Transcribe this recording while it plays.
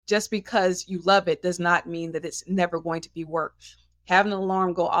just because you love it does not mean that it's never going to be work. Having an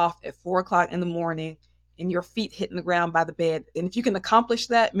alarm go off at 4 o'clock in the morning and your feet hitting the ground by the bed. And if you can accomplish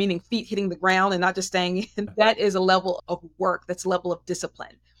that, meaning feet hitting the ground and not just staying in, that is a level of work. That's a level of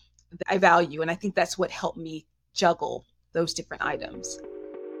discipline that I value. And I think that's what helped me juggle those different items.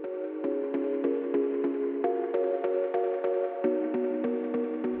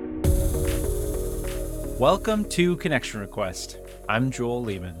 Welcome to Connection Request. I'm Joel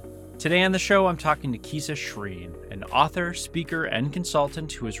Lehman. Today on the show, I'm talking to Keesa Schreane, an author, speaker, and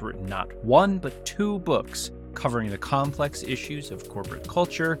consultant who has written not one, but two books covering the complex issues of corporate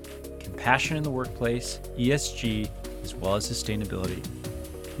culture, compassion in the workplace, ESG, as well as sustainability.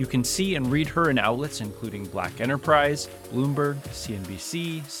 You can see and read her in outlets including Black Enterprise, Bloomberg,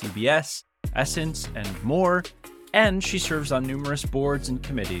 CNBC, CBS, Essence, and more. And she serves on numerous boards and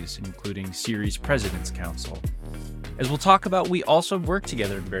committees, including Series President's Council. As we'll talk about, we also work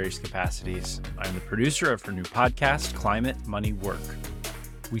together in various capacities. I'm the producer of her new podcast, Climate, Money, Work.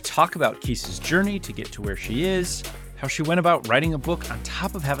 We talk about Keesa's journey to get to where she is, how she went about writing a book on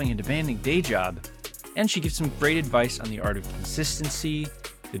top of having a demanding day job, and she gives some great advice on the art of consistency,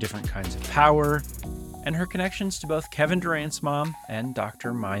 the different kinds of power, and her connections to both Kevin Durant's mom and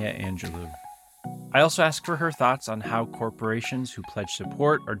Dr. Maya Angelou. I also ask for her thoughts on how corporations who pledge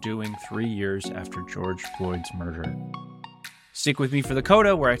support are doing 3 years after George Floyd's murder. Stick with me for the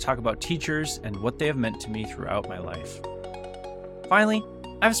coda, where I talk about teachers and what they have meant to me throughout my life. Finally,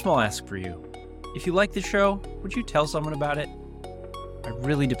 I have a small ask for you. If you like the show, would you tell someone about it? I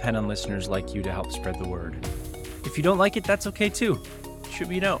really depend on listeners like you to help spread the word. If you don't like it, that's okay too. Shoot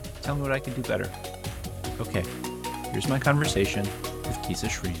me a note. Tell me what I could do better. Okay, here's my conversation with Keesa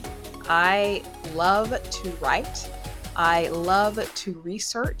Schreane. I love to write, I love to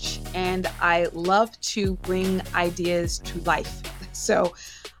research, and I love to bring ideas to life. So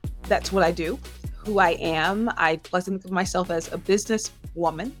that's what I do. Who I am, I like to think of myself as a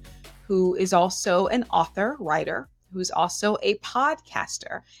businesswoman who is also an author, writer, who's also a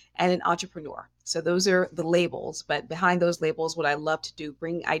podcaster and an entrepreneur. So those are the labels, but behind those labels, what I love to do,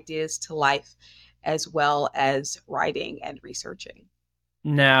 bring ideas to life, as well as writing and researching.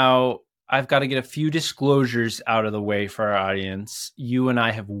 Now, I've got to get a few disclosures out of the way for our audience. You and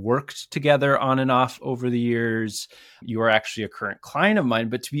I have worked together on and off over the years. You are actually a current client of mine,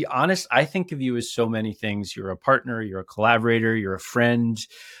 but to be honest, I think of you as so many things. You're a partner, you're a collaborator, you're a friend,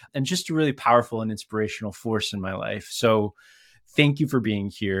 and just a really powerful and inspirational force in my life. So thank you for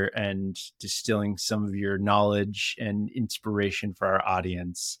being here and distilling some of your knowledge and inspiration for our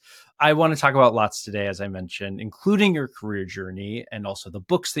audience. I want to talk about lots today, as I mentioned, including your career journey and also the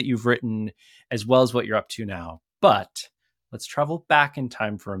books that you've written, as well as what you're up to now. But let's travel back in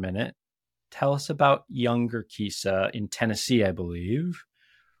time for a minute. Tell us about younger Keesa in Tennessee, I believe.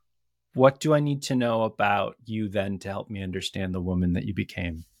 What do I need to know about you then to help me understand the woman that you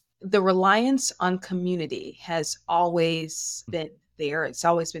became? The reliance on community has always been there. It's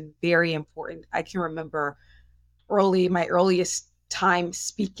always been very important. I can remember my earliest time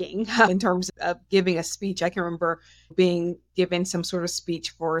speaking in terms of giving a speech. I can remember being given some sort of speech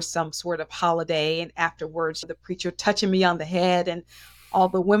for some sort of holiday, and afterwards the preacher touching me on the head and all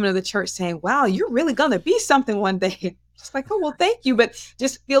the women of the church saying, "Wow, you're really going to be something one day." Just like, "Oh, well, thank you." But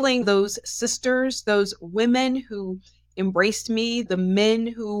just feeling those sisters, those women who embraced me, the men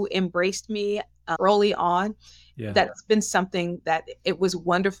who embraced me early on. Yeah. That's been something that it was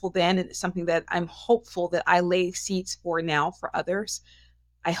wonderful then. And it's something that I'm hopeful that I lay seeds for now for others.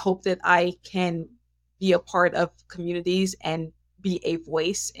 I hope that I can be a part of communities and be a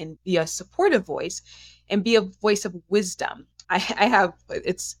voice and be a supportive voice and be a voice of wisdom. I have,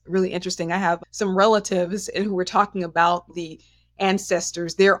 it's really interesting. I have some relatives who were talking about the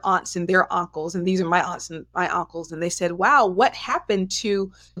ancestors, their aunts and their uncles, and these are my aunts and my uncles, and they said, "Wow, what happened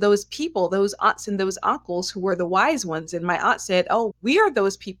to those people, those aunts and those uncles who were the wise ones?" And my aunt said, "Oh, we are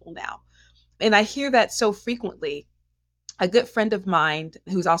those people now." And I hear that so frequently. A good friend of mine,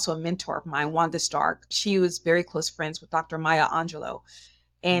 who's also a mentor of mine, Wanda Stark, she was very close friends with Dr. Maya Angelou.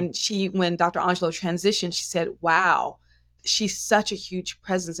 And when Dr. Angelou transitioned, she said, "Wow, she's such a huge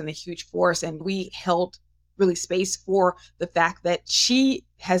presence and a huge force." And we held really space for the fact that she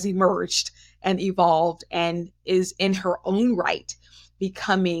has emerged and evolved and is in her own right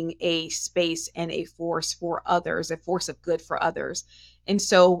becoming a space and a force for others, a force of good for others. And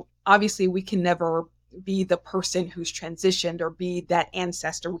so obviously we can never be the person who's transitioned or be that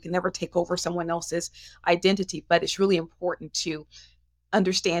ancestor. We can never take over someone else's identity, but it's really important to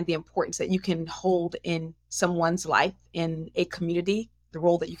understand the importance that you can hold in someone's life, in a community, the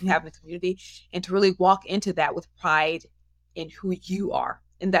role that you can have in the community, and to really walk into that with pride in who you are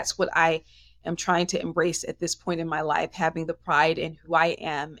And that's what I am trying to embrace at this point in my life, having the pride in who I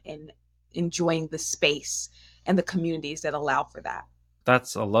am and enjoying the space and the communities that allow for that.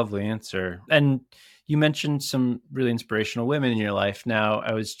 That's a lovely answer. And you mentioned some really inspirational women in your life. Now,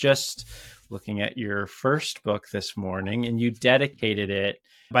 I was just looking at your first book this morning, and you dedicated it.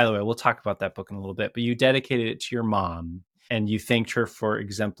 By the way, we'll talk about that book in a little bit, but you dedicated it to your mom, and you thanked her for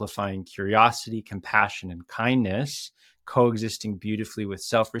exemplifying curiosity, compassion, and kindness, coexisting beautifully with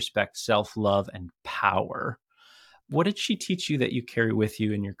self respect, self love, and power. What did she teach you that you carry with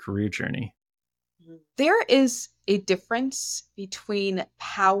you in your career journey? There is a difference between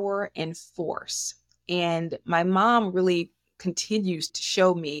power and force. And my mom really continues to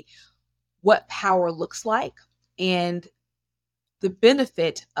show me what power looks like and the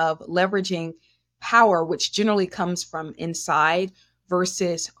benefit of leveraging power, which generally comes from inside,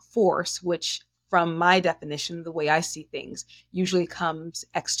 versus force, which, from my definition, the way I see things, usually comes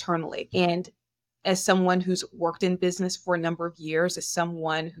externally. And as someone who's worked in business for a number of years, as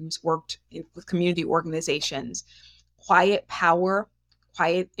someone who's worked with community organizations, quiet power,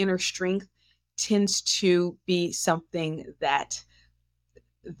 quiet inner strength tends to be something that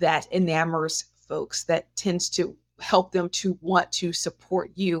enamors folks, that tends to help them to want to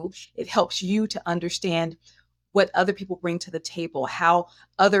support you. It helps you to understand what other people bring to the table, how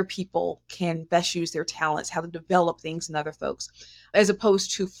other people can best use their talents, how to develop things in other folks, as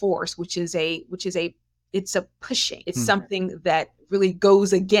opposed to force, it's a pushing. It's something that really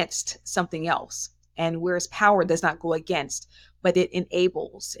goes against something else. And whereas power does not go against, but it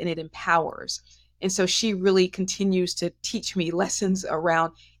enables and it empowers. And so she really continues to teach me lessons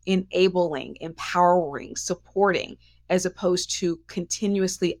around enabling, empowering, supporting, as opposed to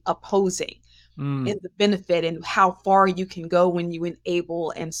continuously opposing, and the benefit and how far you can go when you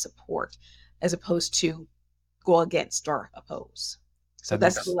enable and support, as opposed to go against or oppose. So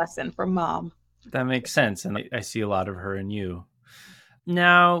that's the lesson from mom. That makes sense. And I see a lot of her in you.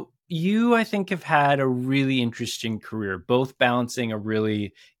 Now, you, I think, have had a really interesting career, both balancing a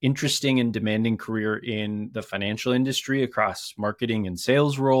really interesting and demanding career in the financial industry across marketing and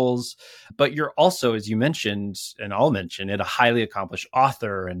sales roles. But you're also, as you mentioned, and I'll mention it, a highly accomplished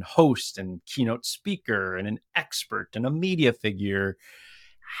author and host and keynote speaker and an expert and a media figure.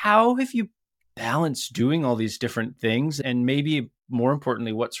 How have you balanced doing all these different things? And maybe more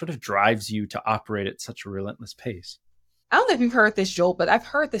importantly, what sort of drives you to operate at such a relentless pace? I don't know if you've heard this, Joel, but I've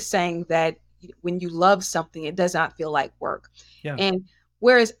heard the saying that when you love something, it does not feel like work. Yeah. And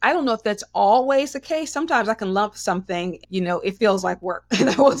whereas I don't know if that's always the case, sometimes I can love something, it feels like work. And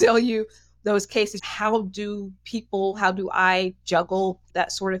I will tell you those cases. How do I juggle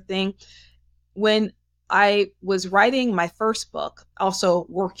that sort of thing? When I was writing my first book, also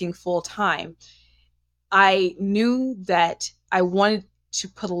working full time, I knew that I wanted to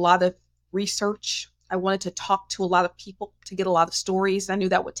put a lot of research. I wanted to talk to a lot of people to get a lot of stories. I knew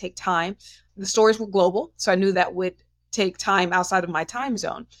that would take time. The stories were global, so I knew that would take time outside of my time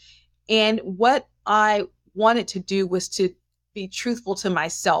zone. And what I wanted to do was to be truthful to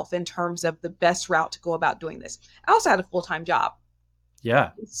myself in terms of the best route to go about doing this. I also had a full-time job.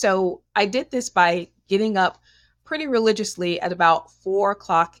 Yeah. So I did this by getting up pretty religiously at about 4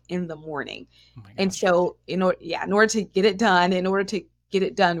 o'clock in the morning. Oh and so in order to get it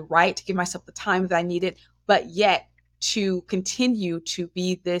done, right, to give myself the time that I needed, but yet to continue to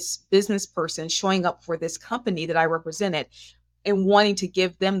be this business person showing up for this company that I represented and wanting to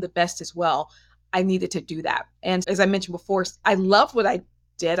give them the best as well, I needed to do that. And as I mentioned before, I loved what I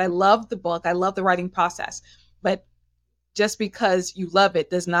did. I loved the book. I loved the writing process. But just because you love it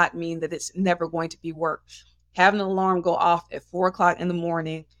does not mean that it's never going to be work. Having an alarm go off at 4 o'clock in the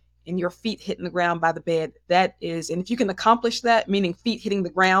morning and your feet hitting the ground by the bed, and if you can accomplish that, meaning feet hitting the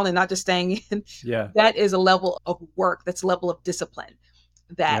ground and not just staying in, that is a level of work. That's a level of discipline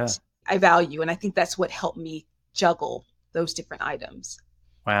that I value. And I think that's what helped me juggle those different items.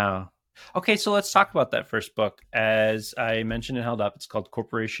 Wow. Okay, so let's talk about that first book. As I mentioned and held up, it's called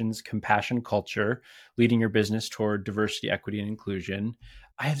Corporations, Compassion Culture, Leading Your Business Toward Diversity, Equity, and Inclusion.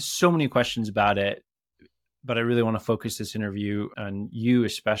 I have so many questions about it, but I really want to focus this interview on you,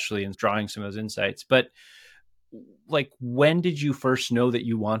 especially in drawing some of those insights. But when did you first know that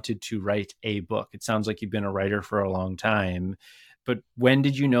you wanted to write a book? It sounds like you've been a writer for a long time, but when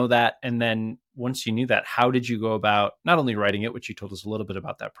did you know that? And then once you knew that, how did you go about not only writing it, which you told us a little bit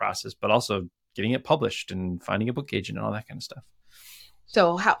about that process, but also getting it published and finding a book agent and all that kind of stuff?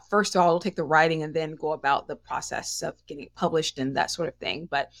 So first of all, I'll take the writing and then go about the process of getting it published and that sort of thing.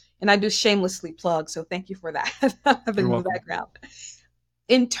 And I do shamelessly plug, so thank you for that. I've been in the background.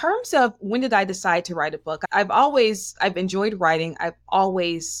 In terms of when did I decide to write a book, I've enjoyed writing. I've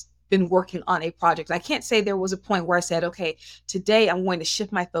always been working on a project. I can't say there was a point where I said, okay, today I'm going to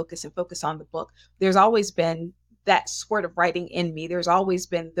shift my focus and focus on the book. There's always been that sort of writing in me. There's always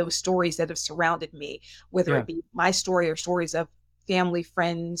been those stories that have surrounded me, whether Yeah. it be my story or stories of family,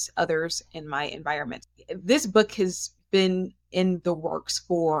 friends, others in my environment. This book has been in the works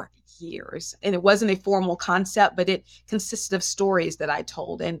for years, and it wasn't a formal concept, but it consisted of stories that I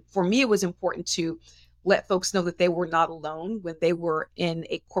told. And for me, it was important to let folks know that they were not alone when they were in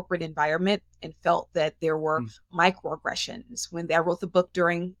a corporate environment and felt that there were Mm. microaggressions. When I wrote the book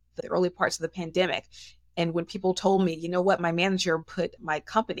during the early parts of the pandemic, and when people told me, you know what, my manager put my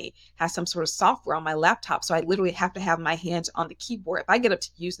company has some sort of software on my laptop, so I literally have to have my hands on the keyboard. If I get up to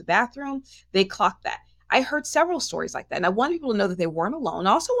use the bathroom, they clock that. I heard several stories like that. And I wanted people to know that they weren't alone.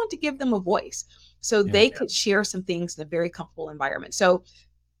 I also wanted to give them a voice so Yeah. they could share some things in a very comfortable environment. So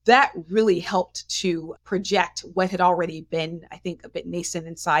that really helped to project what had already been, I think, a bit nascent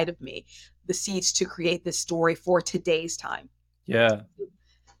inside of me, the seeds to create this story for today's time. Yeah.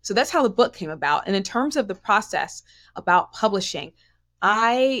 So that's how the book came about. And in terms of the process about publishing,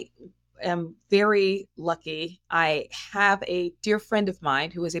 I am very lucky. I have a dear friend of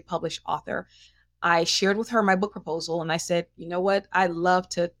mine who is a published author. I shared with her my book proposal and I said, you know what? I'd love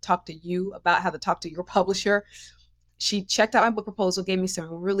to talk to you about how to talk to your publisher. She checked out my book proposal, gave me some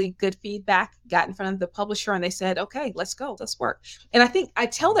really good feedback, got in front of the publisher, and they said, okay, let's go, let's work. And I think I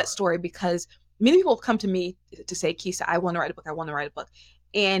tell that story because many people have come to me to say, Keesa, I want to write a book. I want to write a book.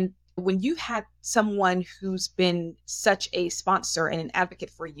 And when you had someone who's been such a sponsor and an advocate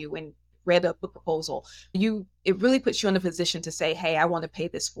for you and read a book proposal, it really puts you in a position to say, hey, I want to pay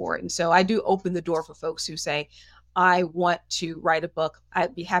this forward. And so I do open the door for folks who say, I want to write a book.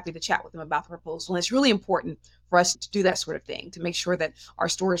 I'd be happy to chat with them about the proposal. And it's really important for us to do that sort of thing, to make sure that our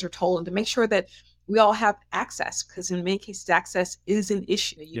stories are told and to make sure that we all have access, because in many cases, access is an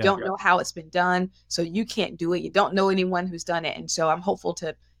issue. You Yeah. don't know how it's been done, so you can't do it. You don't know anyone who's done it. And so I'm hopeful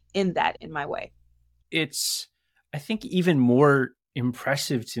to end that in my way. It's, I think, even more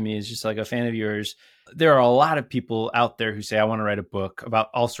impressive to me as just like a fan of yours. There are a lot of people out there who say, I want to write a book about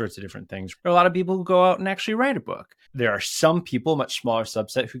all sorts of different things. There are a lot of people who go out and actually write a book. There are some people, much smaller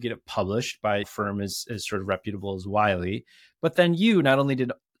subset, who get it published by a firm as sort of reputable as Wiley. But then you not only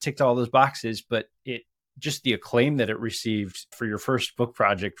did ticked all those boxes, but it just the acclaim that it received for your first book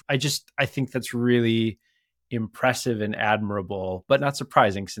project. I think that's really impressive and admirable, but not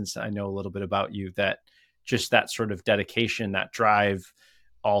surprising since I know a little bit about you, that just that sort of dedication, that drive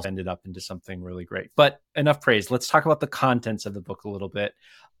all ended up into something really great. But enough praise. Let's talk about the contents of the book a little bit.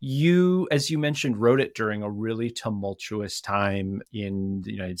 You, as you mentioned, wrote it during a really tumultuous time in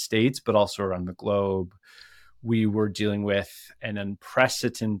the United States, but also around the globe. We were dealing with an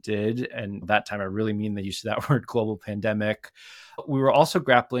unprecedented, and that time I really mean the use of that word, global pandemic. We were also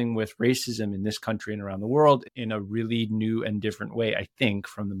grappling with racism in this country and around the world in a really new and different way, I think,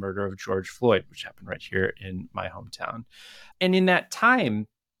 from the murder of George Floyd, which happened right here in my hometown. And in that time,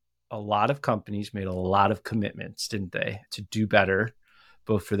 a lot of companies made a lot of commitments, didn't they, to do better,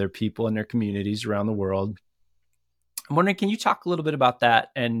 both for their people and their communities around the world. I'm wondering, can you talk a little bit about that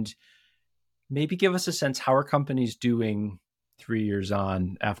and maybe give us a sense, how are companies doing 3 years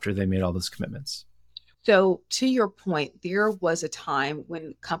on after they made all those commitments? So, to your point, there was a time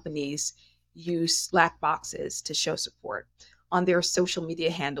when companies used black boxes to show support. On their social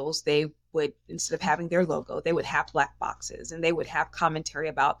media handles, they would, instead of having their logo, they would have black boxes and they would have commentary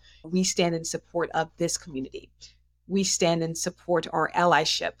about, we stand in support of this community. We stand in support or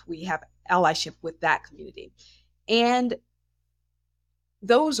allyship. We have allyship with that community. And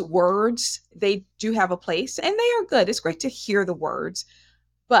those words, they do have a place and they are good. It's great to hear the words,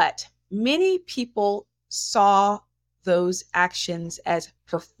 but many people saw those actions as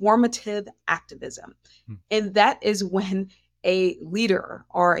performative activism. And that is when a leader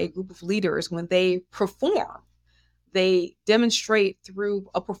or a group of leaders, when they perform, they demonstrate through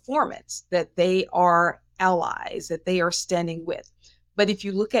a performance that they are allies, that they are standing with. But if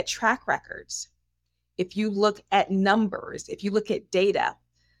you look at track records, if you look at numbers, if you look at data,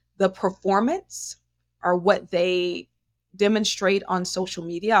 the performance or what they demonstrate on social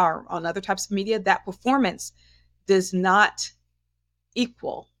media or on other types of media, that performance does not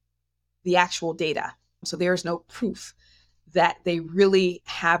equal the actual data. So there's no proof that they really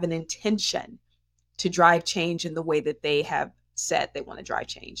have an intention to drive change in the way that they have said they want to drive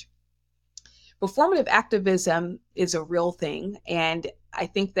change. Performative activism is a real thing. And I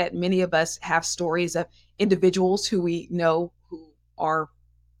think that many of us have stories of individuals who we know who are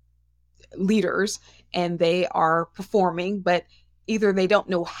leaders and they are performing, but either they don't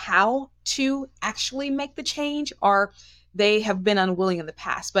know how to actually make the change or they have been unwilling in the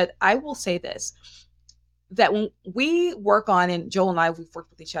past. But I will say this, that when we work on, and Joel and I, we've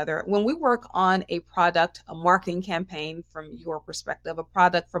worked with each other, when we work on a product, a marketing campaign from your perspective, a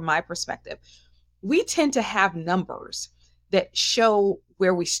product from my perspective, we tend to have numbers that show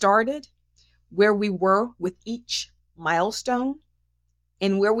where we started, where we were with each milestone,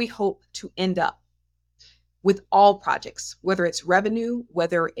 and where we hope to end up with all projects, whether it's revenue,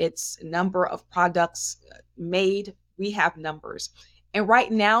 whether it's number of products made, we have numbers. And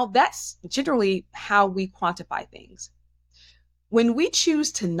right now, that's generally how we quantify things. When we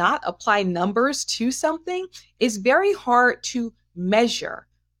choose to not apply numbers to something, it's very hard to measure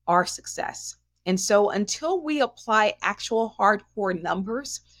our success. And so until we apply actual hardcore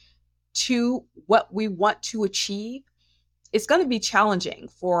numbers to what we want to achieve, it's going to be challenging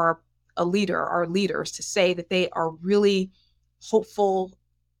for a leader or leaders to say that they are really hopeful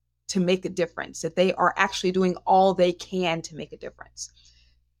to make a difference, that they are actually doing all they can to make a difference.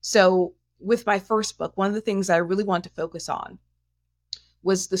 So with my first book, one of the things I really wanted to focus on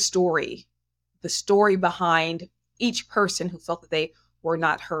was the story behind each person who felt that they were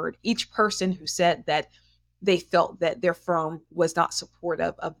not heard, each person who said that they felt that their firm was not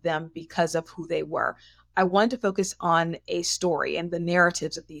supportive of them because of who they were. I wanted to focus on a story and the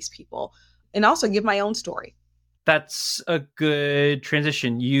narratives of these people, and also give my own story. That's a good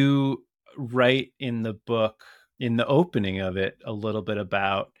transition. You write in the book, in the opening of it, a little bit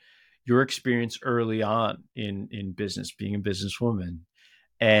about your experience early on in business, being a businesswoman.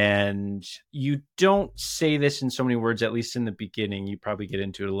 And you don't say this in so many words, at least in the beginning. You probably get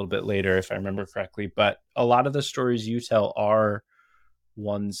into it a little bit later, if I remember correctly. But a lot of the stories you tell are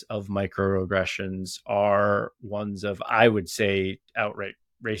ones of microaggressions, are ones of, I would say, outright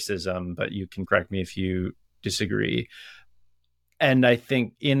racism, but you can correct me if you disagree. And I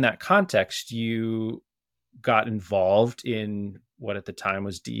think in that context, you got involved in what at the time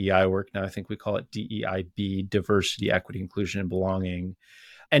was DEI work. Now I think we call it DEIB, diversity, equity, inclusion, and belonging.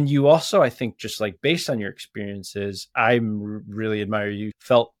 And you also, I think, just like based on your experiences, I really admire you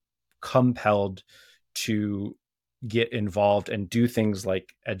felt compelled to get involved and do things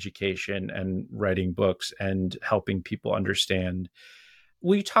like education and writing books and helping people understand.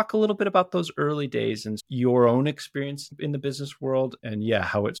 Will you talk a little bit about those early days and your own experience in the business world and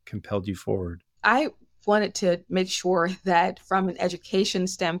how it's compelled you forward? I wanted to make sure that from an education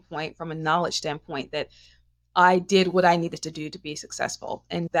standpoint, from a knowledge standpoint, that I did what I needed to do to be successful.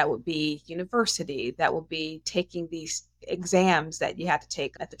 And that would be university. That would be taking these exams that you had to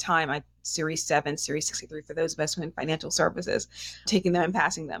take at the time. I Series 7, Series 63 for those of us who in financial services, taking them and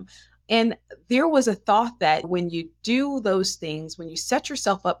passing them. And there was a thought that when you do those things, when you set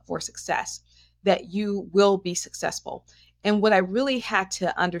yourself up for success, that you will be successful. And what I really had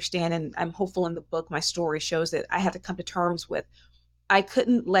to understand, and I'm hopeful in the book, my story shows that I had to come to terms with, I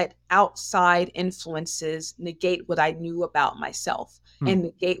couldn't let outside influences negate what I knew about myself and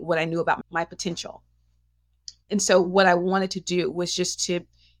negate what I knew about my potential. And so what I wanted to do was just to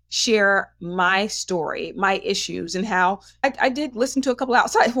share my story, my issues, and how I did listen to a couple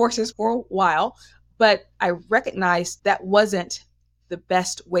outside voices for a while, but I recognized that wasn't the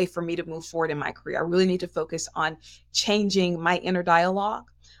best way for me to move forward in my career. I really need to focus on changing my inner dialogue.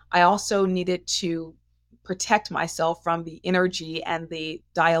 I also needed to protect myself from the energy and the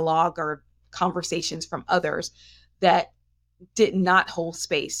dialogue or conversations from others that did not hold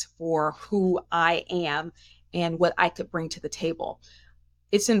space for who I am and what I could bring to the table.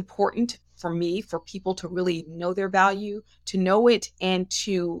 It's important for me, for people to really know their value, to know it, and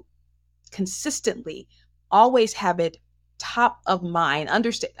to consistently always have it top of mind.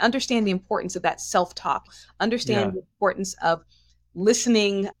 Understand the importance of that self-talk, understand the importance of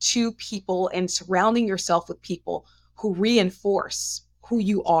listening to people and surrounding yourself with people who reinforce who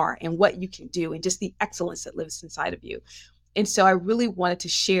you are and what you can do and just the excellence that lives inside of you. And so I really wanted to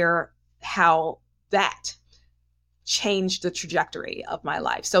share how that changed the trajectory of my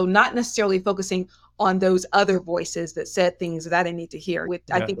life. So not necessarily focusing on those other voices that said things that I didn't need to hear.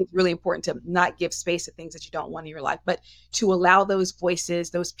 I think it's really important to not give space to things that you don't want in your life, but to allow those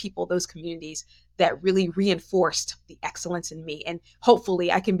voices, those people, those communities that really reinforced the excellence in me. And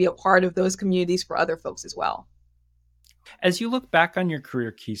hopefully I can be a part of those communities for other folks as well. As you look back on your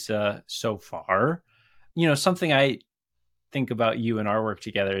career, Keesa, so far, something I think about you and our work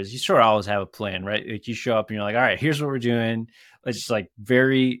together is you sort of always have a plan, right? Like you show up and you're like, all right, here's what we're doing. It's just like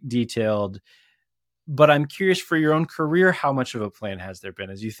very detailed. But I'm curious for your own career, how much of a plan has there been?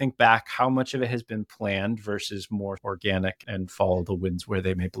 As you think back, how much of it has been planned versus more organic and follow the winds where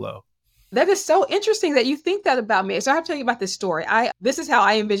they may blow? That is so interesting that you think that about me. So I have to tell you about this story. This is how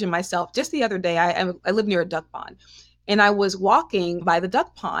I envision myself. Just the other day, I live near a duck pond, and I was walking by the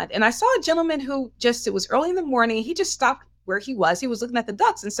duck pond, and I saw a gentleman who it was early in the morning. He just stopped where he was. He was looking at the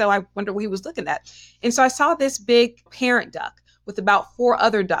ducks, and so I wondered what he was looking at. And so I saw this big parent duck with about four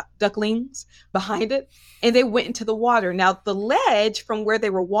other ducklings behind it, and they went into the water. Now the ledge from where they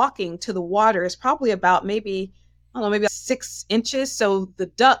were walking to the water is probably about maybe, I don't know, maybe 6 inches. So the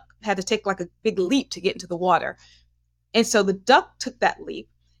duck had to take like a big leap to get into the water. And so the duck took that leap.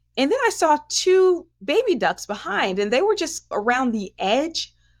 And then I saw two baby ducks behind, and they were just around the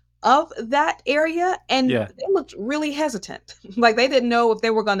edge of that area. And Yeah. they looked really hesitant. Like they didn't know if they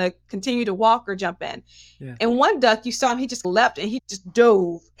were going to continue to walk or jump in. Yeah. And one duck, you saw him, he just leapt and he just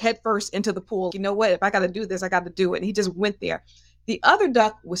dove headfirst into the pool. You know what? If I got to do this, I got to do it. And he just went there. The other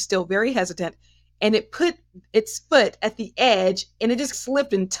duck was still very hesitant, and it put its foot at the edge and it just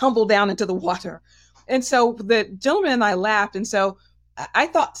slipped and tumbled down into the water. And so the gentleman and I laughed. And so I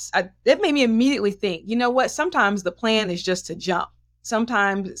thought it made me immediately think, you know what? Sometimes the plan is just to jump.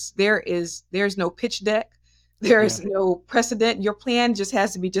 Sometimes there's no pitch deck. There's no precedent. Your plan just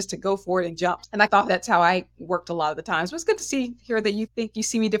has to be just to go for it and jump. And I thought that's how I worked a lot of the times. But it's good to hear that you think you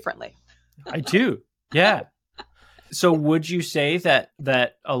see me differently. I do. Yeah. So would you say that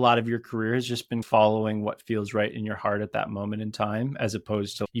a lot of your career has just been following what feels right in your heart at that moment in time, as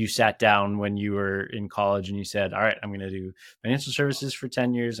opposed to you sat down when you were in college and you said, all right, I'm going to do financial services for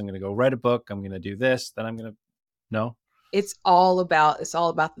 10 years. I'm going to go write a book. I'm going to do this. Then I'm going to, no? It's all about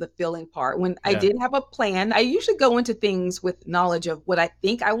the feeling part. When I did have a plan, I usually go into things with knowledge of what I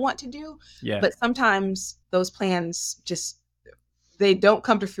think I want to do. Yeah. But sometimes those plans they don't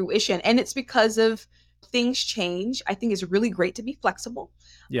come to fruition. And it's because of things change. I think it's really great to be flexible.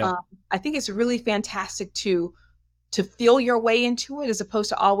 Yeah. I think it's really fantastic to feel your way into it, as opposed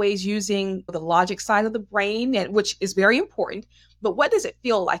to always using the logic side of the brain, which is very important. But what does it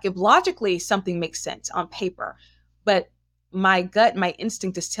feel like? If logically something makes sense on paper, but my gut, my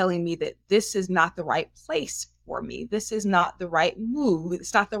instinct is telling me that this is not the right place for me. This is not the right move.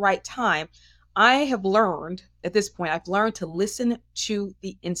 It's not the right time. I have learned at this point, I've learned to listen to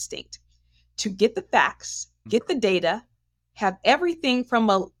the instinct, to get the facts, get the data, have everything from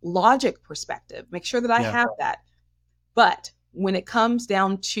a logic perspective, make sure that I have that. But when it comes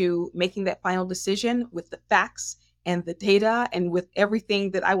down to making that final decision with the facts and the data and with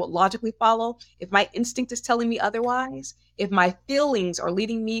everything that I would logically follow, if my instinct is telling me otherwise, if my feelings are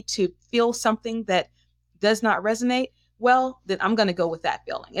leading me to feel something that does not resonate, well, then I'm going to go with that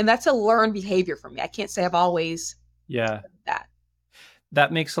feeling. And that's a learned behavior for me. I can't say I've always done that.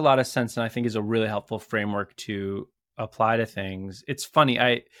 That makes a lot of sense, and I think is a really helpful framework to apply to things. It's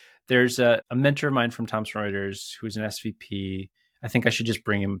funny. There's a mentor of mine from Thomson Reuters who's an SVP. I think I should just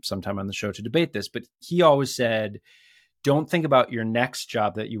bring him sometime on the show to debate this, but he always said, don't think about your next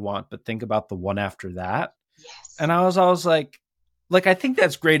job that you want, but think about the one after that. Yes. And I was always like, I think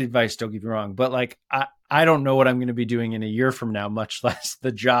that's great advice, don't get me wrong, but like, I don't know what I'm going to be doing in a year from now, much less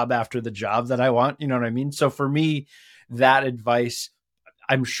the job after the job that I want. You know what I mean? So for me, that advice,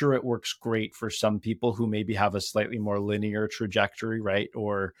 I'm sure it works great for some people who maybe have a slightly more linear trajectory, right?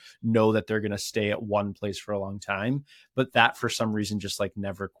 Or know that they're going to stay at one place for a long time. But that for some reason just like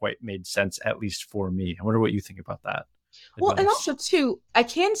never quite made sense, at least for me. I wonder what you think about that. Well, and also too, I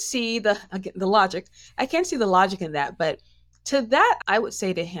can see the logic. I can see the logic in that. But to that, I would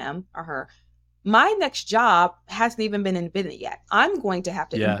say to him or her, my next job hasn't even been invented yet. I'm going to have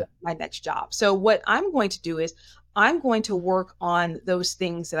to invent my next job. So what I'm going to do is I'm going to work on those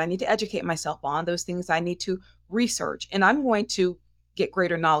things that I need to educate myself on, those things I need to research, and I'm going to get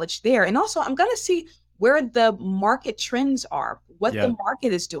greater knowledge there. And also I'm going to see where the market trends are, what the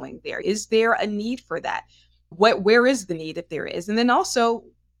market is doing there. Is there a need for that? Where is the need if there is? And then also,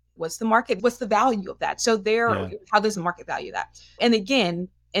 what's the market? What's the value of that? So how does the market value that? And again,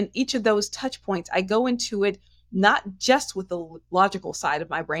 in each of those touch points, I go into it not just with the logical side of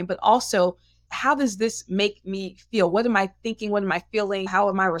my brain, but also how does this make me feel? What am I thinking? What am I feeling? How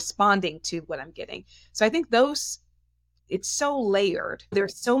am I responding to what I'm getting? So I think it's so layered.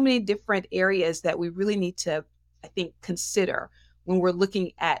 There's so many different areas that we really need to, I think, consider when we're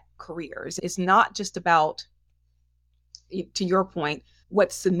looking at careers. It's not just about, to your point,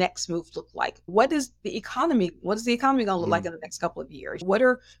 what's the next move look like? What is the economy going to look like in the next couple of years? What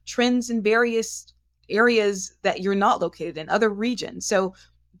are trends in various areas that you're not located in, other regions? So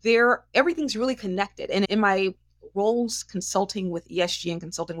everything's really connected. And in my roles consulting with ESG and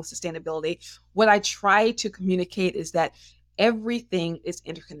consulting with sustainability, what I try to communicate is that everything is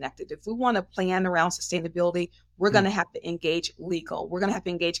interconnected. If we want to plan around sustainability, we're going to have to engage legal. We're going to have to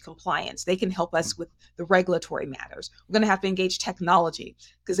engage compliance. They can help us with the regulatory matters. We're going to have to engage technology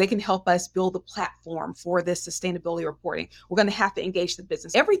because they can help us build a platform for this sustainability reporting. We're going to have to engage the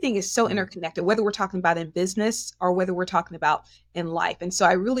business. Everything is so interconnected, whether we're talking about in business or whether we're talking about in life. And so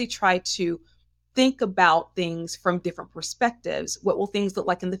I really try to think about things from different perspectives. What will things look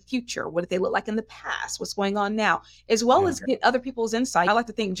like in the future? What did they look like in the past? What's going on now? As well as get other people's insight. I like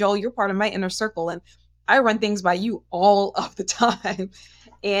to think, Joel, you're part of my inner circle, and I run things by you all of the time.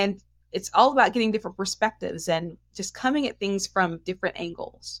 And it's all about getting different perspectives and just coming at things from different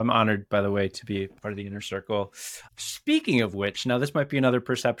angles. I'm honored, by the way, to be part of the inner circle. Speaking of which, now this might be another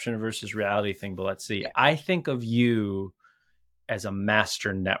perception versus reality thing, but let's see. I think of you as a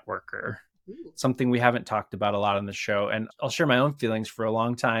master networker. Something we haven't talked about a lot on the show. And I'll share my own feelings. For a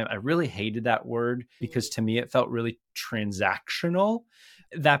long time, I really hated that word because to me, it felt really transactional.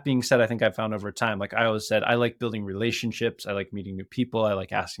 That being said, I think I found over time, like I always said, I like building relationships. I like meeting new people. I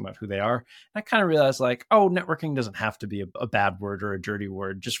like asking about who they are. And I kind of realized like, oh, networking doesn't have to be a bad word or a dirty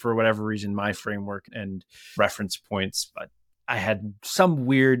word. Just for whatever reason, my framework and reference points, but I had some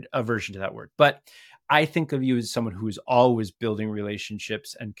weird aversion to that word. But I think of you as someone who is always building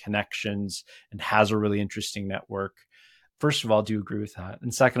relationships and connections and has a really interesting network. First of all, do you agree with that?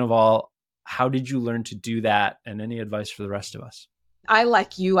 And second of all, how did you learn to do that? And any advice for the rest of us? I,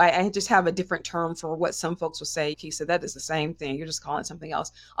 like you, I just have a different term for what some folks will say. Keesa, that is the same thing. You're just calling it something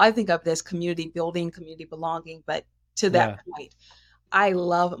else. I think of this community building, community belonging. But to that point, I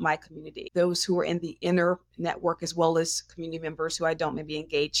love my community, those who are in the inner network, as well as community members who I don't maybe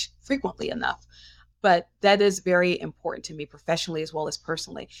engage frequently enough. But that is very important to me professionally as well as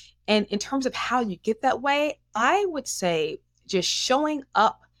personally. And in terms of how you get that way, I would say just showing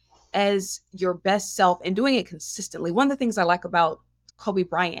up as your best self and doing it consistently. One of the things I like about Kobe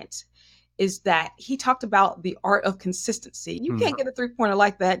Bryant is that he talked about the art of consistency. You can't get a 3-pointer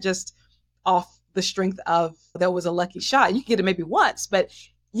like that just off the strength of that was a lucky shot. You can get it maybe once, but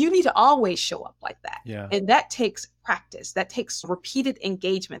you need to always show up like that. Yeah. And that takes practice. That takes repeated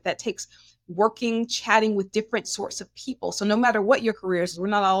engagement. That takes working, chatting with different sorts of people. So no matter what your career is, we're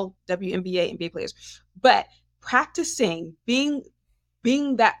not all WNBA, NBA players, but practicing being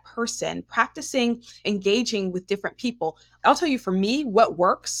that person, practicing engaging with different people. I'll tell you, for me, what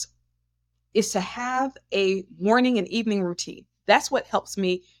works is to have a morning and evening routine. That's what helps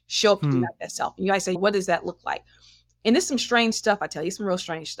me show up to my best self. And you guys say, what does that look like? And it's some strange stuff. I tell you, some real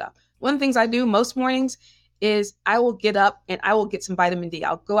strange stuff. One of the things I do most mornings is I will get up and I will get some vitamin D.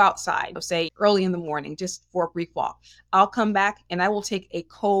 I'll go outside, say early in the morning, just for a brief walk. I'll come back and I will take a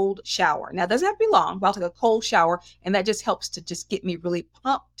cold shower. Now, it doesn't have to be long, but I'll take a cold shower. And that just helps to just get me really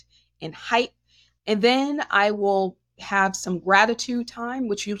pumped and hyped. And then I will have some gratitude time,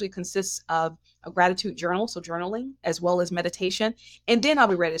 which usually consists of a gratitude journal, so journaling, as well as meditation. And then I'll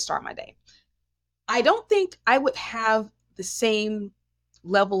be ready to start my day. I don't think I would have the same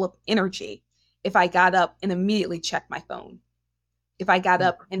level of energy if I got up and immediately checked my phone, if I got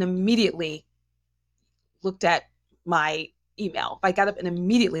up and immediately looked at my email, if I got up and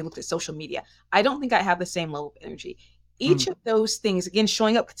immediately looked at social media. I don't think I have the same level of energy. Each of those things, again,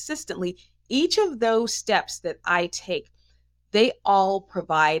 showing up consistently, each of those steps that I take, they all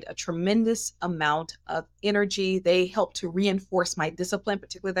provide a tremendous amount of energy. They help to reinforce my discipline,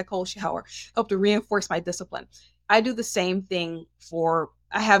 particularly that cold shower, help to reinforce my discipline. I do the same thing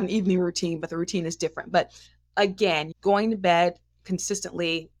I have an evening routine, but the routine is different. But again, going to bed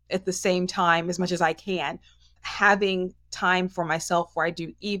consistently at the same time as much as I can, having time for myself where I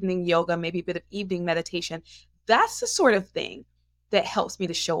do evening yoga, maybe a bit of evening meditation. That's the sort of thing that helps me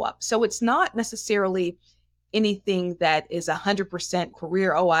to show up. So it's not necessarily anything that is 100%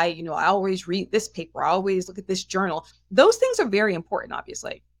 career. Oh, I always read this paper. I always look at this journal. Those things are very important,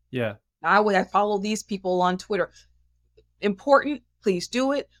 obviously. Yeah. I follow these people on Twitter. Important, please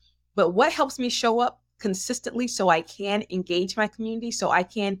do it. But what helps me show up consistently so I can engage my community, so I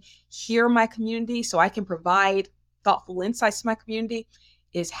can hear my community, so I can provide thoughtful insights to my community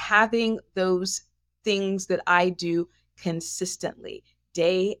is having those things that I do consistently,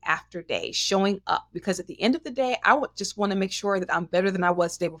 day after day, showing up. Because at the end of the day, I would just want to make sure that I'm better than I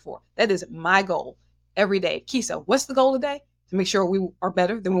was the day before. That is my goal every day. Keesa, what's the goal today? To make sure we are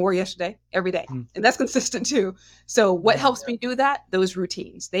better than we were yesterday, every day. And that's consistent too. So what helps me do that? Those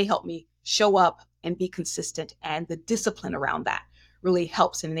routines. They help me show up and be consistent. And the discipline around that really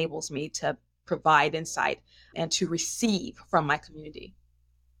helps and enables me to provide insight and to receive from my community.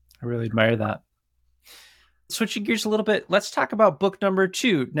 I really admire that. Switching gears a little bit, let's talk about book number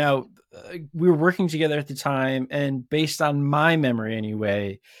 2. Now, we were working together at the time, and based on my memory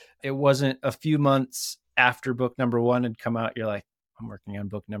anyway, it wasn't a few months after book number one had come out, you're like, I'm working on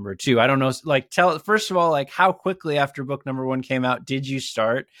book number two. I don't know. Like, first of all, like, how quickly after book number one came out did you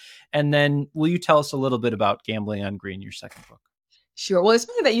start? And then will you tell us a little bit about Gambling on Green, your second book? Sure. Well, it's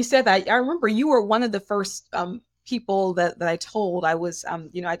funny that you said that. I remember you were one of the first people that I told. I was,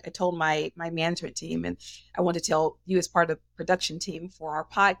 I told my management team, and I wanted to tell you as part of the production team for our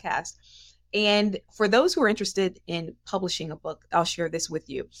podcast. And for those who are interested in publishing a book, I'll share this with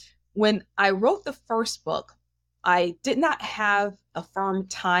you. When I wrote the first book, I did not have a firm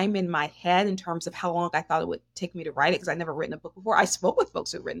time in my head in terms of how long I thought it would take me to write it, because I'd never written a book before. I spoke with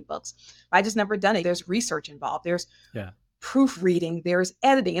folks who'd written books. I just never done it. There's research involved. There's proofreading, there's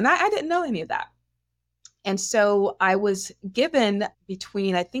editing, and I didn't know any of that. And so I was given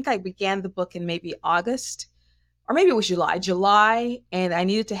I think I began the book in maybe August, or maybe it was July, and I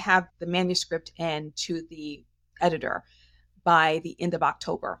needed to have the manuscript in to the editor by the end of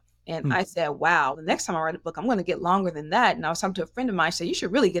October. And I said, wow, the next time I write a book, I'm going to get longer than that. And I was talking to a friend of mine, said, you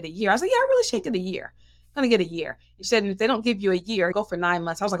should really get a year. I was like, yeah, I really should get a year. I'm going to get a year. He said, if they don't give you a year, go for 9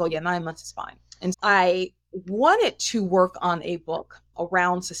 months. I was like, oh yeah, 9 months is fine. And I wanted to work on a book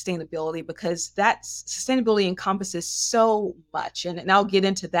around sustainability, because sustainability encompasses so much. And I'll get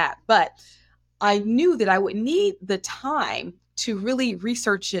into that. But I knew that I would need the time to really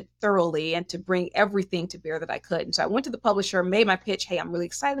research it thoroughly and to bring everything to bear that I could. And so I went to the publisher, made my pitch. Hey, I'm really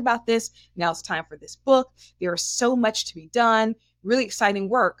excited about this. Now it's time for this book. There is so much to be done. Really exciting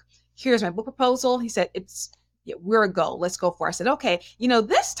work. Here's my book proposal. He said, we're a go. Let's go for it. I said, okay,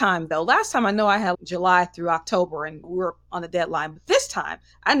 this time though, last time I know I had July through October and we were on the deadline, but this time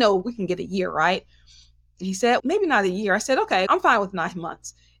I know we can get a year, right? He said, maybe not a year. I said, okay, I'm fine with 9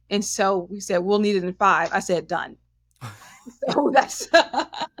 months. And so we said, we'll need it in 5. I said, done. So that's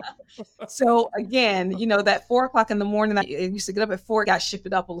so again, that 4:00 in the morning, I used to get up at 4, got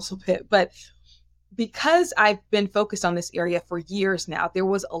shifted up a little bit, but because I've been focused on this area for years now, there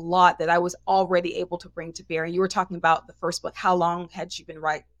was a lot that I was already able to bring to bear. And you were talking about the first book. How long had you been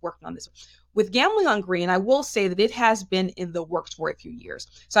working on this? With Gambling on Green, I will say that it has been in the works for a few years.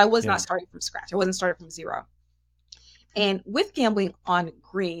 So I was not starting from scratch. I wasn't starting from zero. And with Gambling on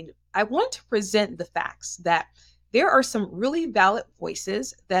Green, I want to present the facts that there are some really valid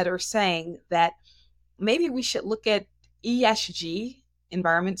voices that are saying that maybe we should look at ESG,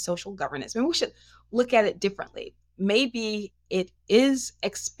 environment, social governance. Maybe we should look at it differently. Maybe it is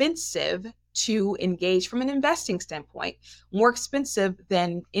expensive to engage from an investing standpoint, more expensive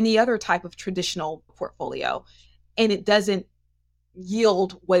than any other type of traditional portfolio, and it doesn't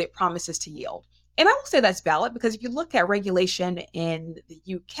yield what it promises to yield. And I will say that's valid, because if you look at regulation in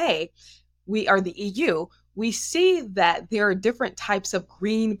the UK, we are the EU, we see that there are different types of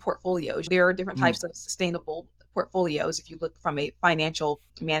green portfolios. There are different types of sustainable portfolios if you look from a financial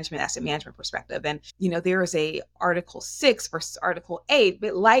management, asset management perspective. And, there is a Article 6 versus Article 8,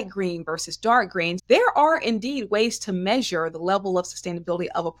 but light green versus dark green. There are indeed ways to measure the level of sustainability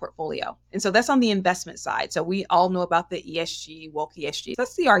of a portfolio. And so that's on the investment side. So we all know about the ESG, woke ESG.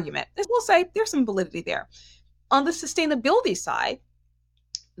 That's the argument. As we'll say, there's some validity there. On the sustainability side,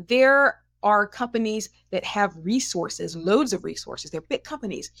 there are companies that have resources, loads of resources. They're big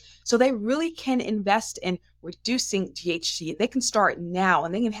companies. So they really can invest in reducing GHG. They can start now,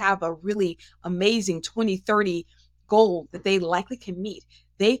 and they can have a really amazing 2030 goal that they likely can meet.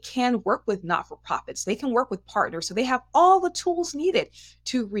 They can work with not-for-profits. They can work with partners. So they have all the tools needed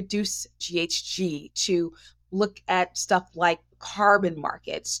to reduce GHG, to look at stuff like carbon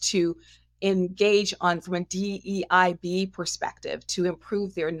markets, to engage from a DEIB perspective, to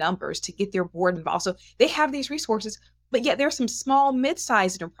improve their numbers, to get their board involved. So they have these resources, but yet there's some small,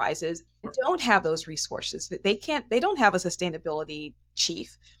 mid-sized enterprises that don't have those resources. They don't have a sustainability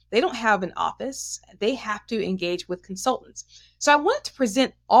chief. They don't have an office. They have to engage with consultants. So I wanted to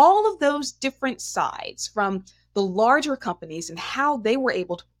present all of those different sides, from the larger companies and how they were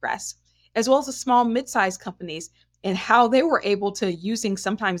able to progress, as well as the small, mid-sized companies and how they were able to, using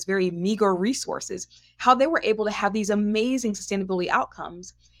sometimes very meager resources, how they were able to have these amazing sustainability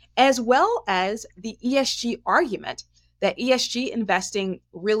outcomes, as well as the ESG argument that ESG investing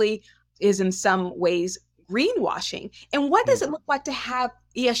really is in some ways greenwashing. And what does it look like to have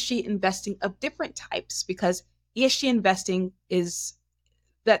ESG investing of different types? Because ESG investing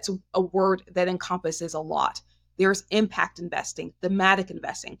that's a word that encompasses a lot. There's impact investing, thematic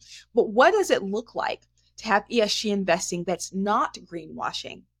investing. But what does it look like to have ESG investing that's not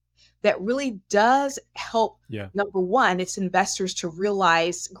greenwashing, that really does help, number one, its investors to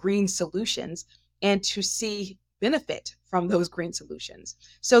realize green solutions and to see benefit from those green solutions.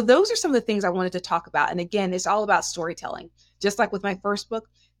 So those are some of the things I wanted to talk about. And again, it's all about storytelling. Just like with my first book,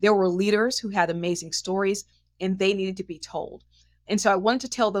 there were leaders who had amazing stories and they needed to be told. And so I wanted to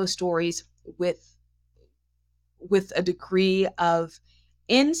tell those stories with a degree of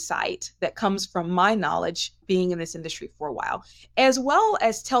insight that comes from my knowledge being in this industry for a while, as well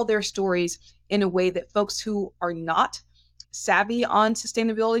as tell their stories in a way that folks who are not savvy on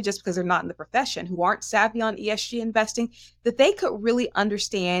sustainability, just because they're not in the profession, who aren't savvy on ESG investing, that they could really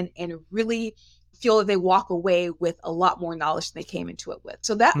understand and really feel that they walk away with a lot more knowledge than they came into it with.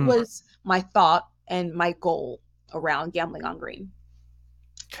 So that was my thought and my goal around Gambling on Green.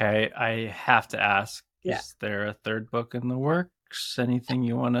 Okay, I have to ask, Yeah. Is there a third book in the works? Anything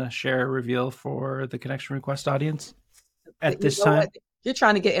you want to share, reveal for the Connection Request audience at this time? What? You're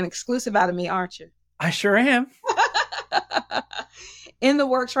trying to get an exclusive out of me, aren't you? I sure am. In the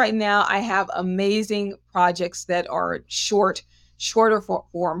works right now, I have amazing projects that are shorter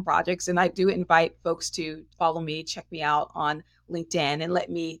form projects. And I do invite folks to follow me, check me out on LinkedIn and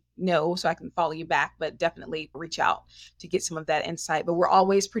let me know so I can follow you back, but definitely reach out to get some of that insight. But we're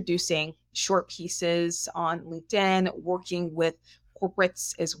always producing short pieces on LinkedIn, working with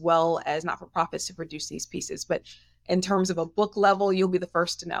corporates as well as not-for-profits to produce these pieces. But in terms of a book level, you'll be the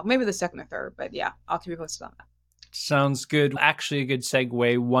first to know, maybe the second or third, but yeah, I'll keep you posted on that. Sounds good. Actually, a good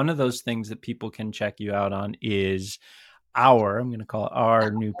segue. One of those things that people can check you out on is I'm going to call it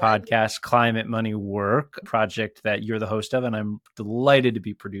our new podcast, Climate Money Work, project that you're the host of, and I'm delighted to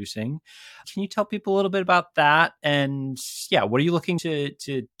be producing. Can you tell people a little bit about that? And yeah, what are you looking to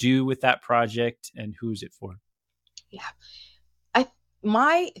do with that project and who's it for? Yeah.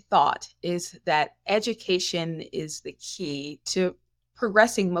 My thought is that education is the key to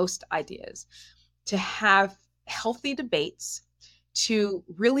progressing most ideas, to have healthy debates, to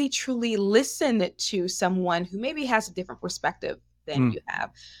really truly listen to someone who maybe has a different perspective than you have,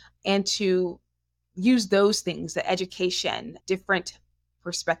 and to use those things, the education, different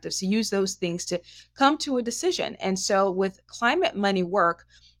perspectives, to use those things to come to a decision. And so with Climate Money Work,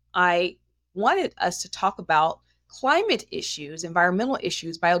 I wanted us to talk about climate issues, environmental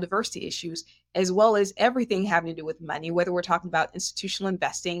issues, biodiversity issues, as well as everything having to do with money, whether we're talking about institutional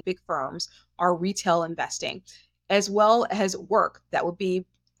investing, big firms, or retail investing, as well as work that would be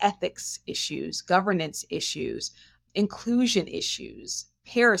ethics issues, governance issues, inclusion issues,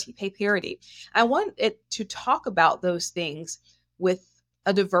 parity, pay parity. I want it to talk about those things with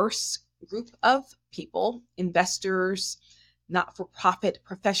a diverse group of people, investors, not-for-profit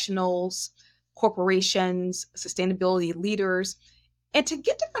professionals, corporations, sustainability leaders, and to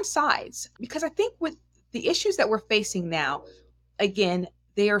get different sides. Because I think with the issues that we're facing now, again,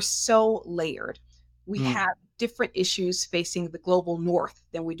 they are so layered. We have different issues facing the global north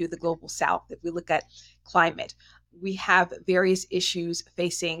than we do the global south. If we look at climate, we have various issues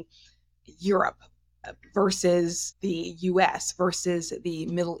facing Europe versus the US versus the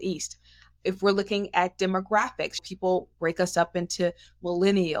Middle East. If we're looking at demographics, people break us up into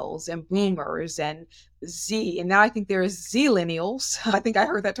millennials and boomers and Z. And now I think there's Zillennials. I think I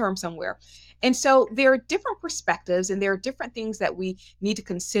heard that term somewhere. And so there are different perspectives and there are different things that we need to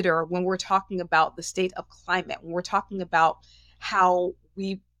consider when we're talking about the state of climate, when we're talking about how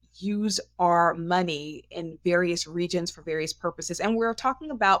we use our money in various regions for various purposes. And we're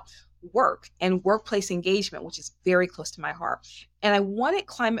talking about work and workplace engagement, which is very close to my heart. And I wanted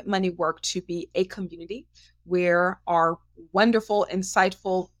Climate Money Work to be a community where our wonderful,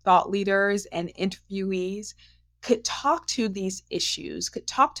 insightful thought leaders and interviewees could talk to these issues, could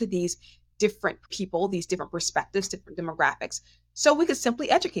talk to these different people, these different perspectives, different demographics, so we could simply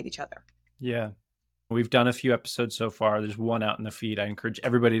educate each other. Yeah. We've done a few episodes so far. There's one out in the feed. I encourage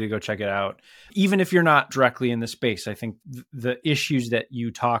everybody to go check it out. Even if you're not directly in the space, I think the issues that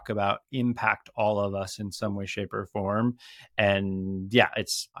you talk about impact all of us in some way, shape, or form. And yeah,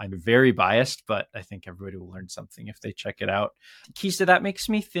 I'm very biased, but I think everybody will learn something if they check it out. Keesa, that makes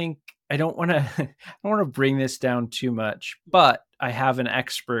me think, I don't want to bring this down too much, but I have an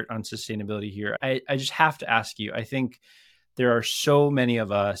expert on sustainability here. I just have to ask you, I think there are so many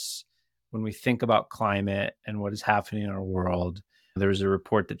of us when we think about climate and what is happening in our world. There was a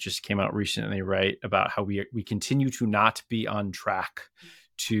report that just came out recently, right, about how we continue to not be on track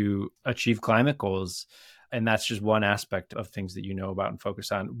to achieve climate goals. And that's just one aspect of things that you know about and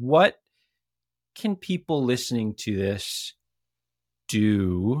focus on. What can people listening to this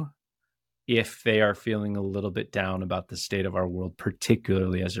do if they are feeling a little bit down about the state of our world,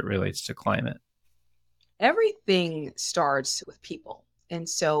 particularly as it relates to climate? Everything starts with people. And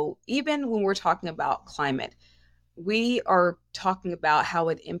so even when we're talking about climate, we are talking about how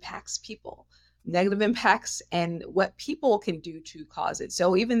it impacts people. negative impacts and what people can do to cause it.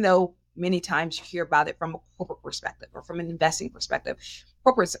 So even though many times you hear about it from a corporate perspective or from an investing perspective,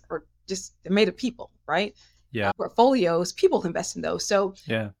 corporates are just, they're made of people, right? Yeah. Portfolios, people invest in those. So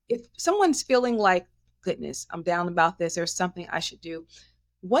Yeah. if someone's feeling like, goodness, I'm down about this, there's something I should do.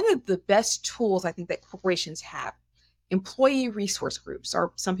 One of the best tools I think that corporations have, employee resource groups,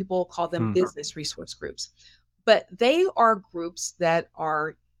 or some people call them business resource groups, but they are groups that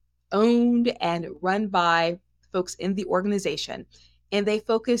are owned and run by folks in the organization, and they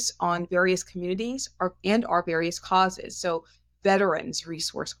focus on various communities and our various causes. So veterans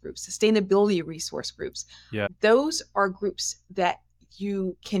resource groups, sustainability resource groups. Yeah. Those are groups that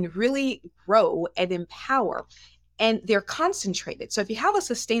you can really grow and empower, and they're concentrated. So if you have a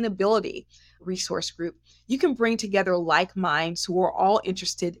sustainability resource group, you can bring together like minds who are all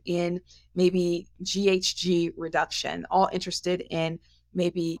interested in maybe GHG reduction, all interested in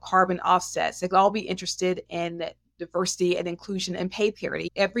maybe carbon offsets. They could all be interested in diversity and inclusion and pay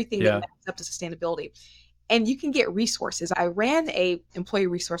parity, everything that adds up to sustainability. And you can get resources. I ran a employee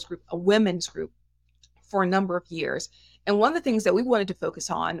resource group, a women's group, for a number of years. And one of the things that we wanted to focus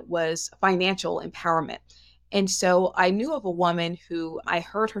on was financial empowerment. And so I knew of a woman who, I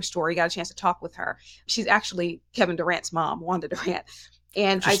heard her story, got a chance to talk with her. She's actually Kevin Durant's mom, Wanda Durant.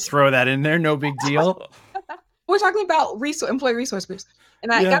 And just throw that in there, no big deal. We're talking about employee resource groups.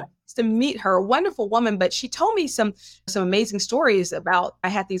 And I got to meet her, a wonderful woman, but she told me some amazing stories about, I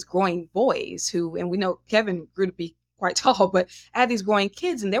had these growing boys who, and we know Kevin grew to be quite tall, but I had these growing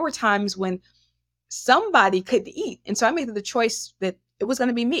kids. And there were times when somebody couldn't eat. And so I made the choice that it was going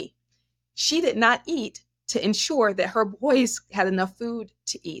to be me. She did not eat to ensure that her boys had enough food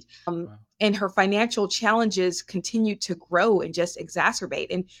to eat. Wow. And her financial challenges continued to grow and just exacerbate.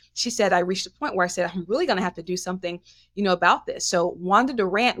 And she said, I reached a point where I said, I'm really going to have to do something, about this. So Wanda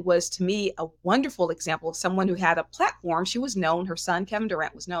Durant was, to me, a wonderful example of someone who had a platform. She was known. Her son, Kevin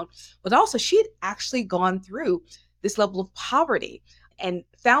Durant, was known. But also she had actually gone through this level of poverty and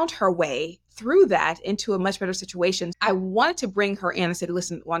found her way through that into a much better situation. I wanted to bring her in and said,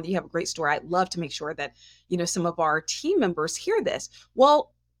 listen, Wanda, you have a great story. I'd love to make sure that, some of our team members hear this.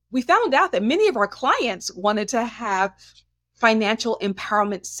 Well, we found out that many of our clients wanted to have financial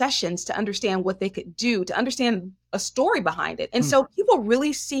empowerment sessions to understand what they could do, to understand a story behind it. And so people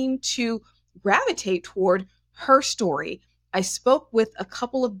really seem to gravitate toward her story. I spoke with a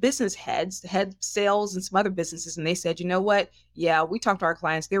couple of business heads, head sales and some other businesses, and they said, you know what? Yeah, we talked to our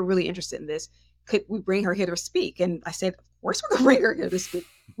clients. They're really interested in this. Could we bring her here to speak? And I said, of course we're going to bring her here to speak.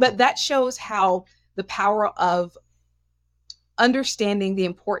 But that shows how the power of understanding the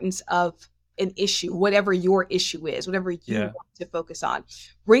importance of an issue, whatever your issue is, whatever you want to focus on,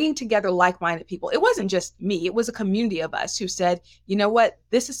 bringing together like-minded people. It wasn't just me. It was a community of us who said, you know what?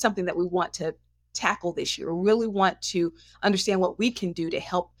 This is something that we want to tackle this year. We really want to understand what we can do to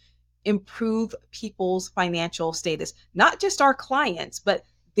help improve people's financial status, not just our clients, but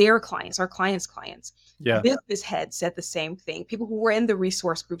their clients, our clients' clients. Business heads said the same thing. People who were in the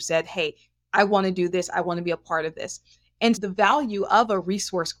resource group said, hey, I want to do this. I want to be a part of this. And the value of a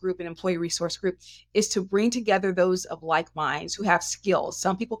resource group, an employee resource group, is to bring together those of like minds who have skills.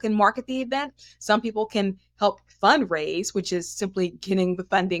 Some people can market the event. Some people can help fundraise, which is simply getting the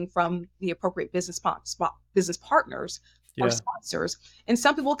funding from the appropriate business partners or sponsors. And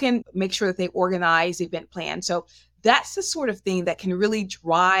some people can make sure that they organize event plans. So that's the sort of thing that can really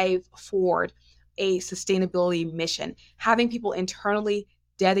drive forward a sustainability mission, having people internally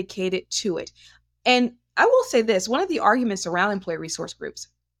dedicated to it. And I will say this, one of the arguments around employee resource groups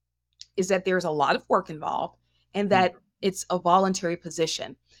is that there's a lot of work involved and that it's a voluntary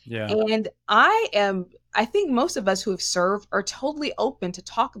position. And I think most of us who have served are totally open to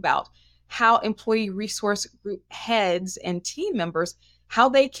talk about how employee resource group heads and team members, how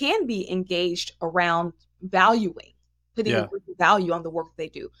they can be engaged around valuing, putting value on the work they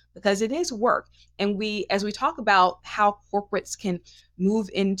do, because it is work. And as we talk about how corporates can move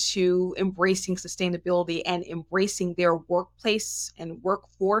into embracing sustainability and embracing their workplace and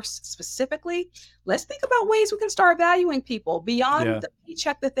workforce specifically, let's think about ways we can start valuing people beyond the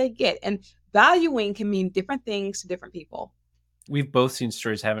paycheck that they get. And valuing can mean different things to different people. We've both seen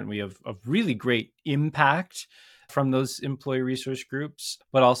stories, haven't we, of really great impact from those employee resource groups.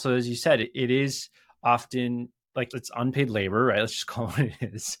 But also, as you said, it is often like it's unpaid labor, right? Let's just call it what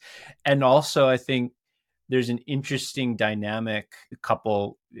it is. And also, I think there's an interesting dynamic, a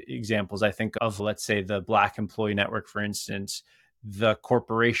couple examples I think of, let's say the Black Employee Network, for instance. the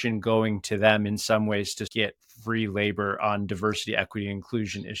corporation going to them in some ways to get free labor on diversity, equity, and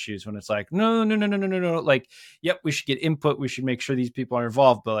inclusion issues, when it's like, no, no, no, no, no, no, no. Like, yep, we should get input. We should make sure these people are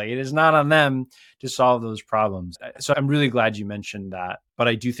involved, but like, it is not on them to solve those problems. So I'm really glad you mentioned that. But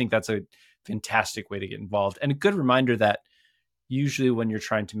I do think that's a fantastic way to get involved, and a good reminder that usually when you're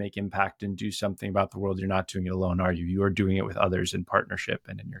trying to make impact and do something about the world, you're not doing it alone, are you? You are doing it with others in partnership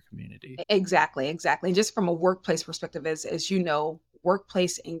and in your community. Exactly, exactly. And just from a workplace perspective, as you know,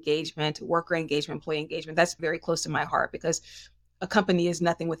 workplace engagement, worker engagement, employee engagement, that's very close to my heart because a company is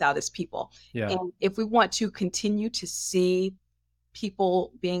nothing without its people. Yeah. And if we want to continue to see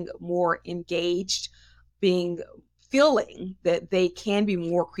people being more engaged, being feeling that they can be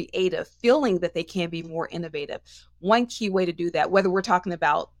more creative, feeling that they can be more innovative. One key way to do that, whether we're talking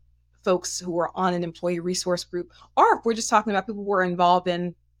about folks who are on an employee resource group, or if we're just talking about people who are involved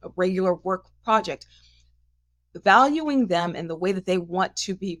in a regular work project, valuing them in the way that they want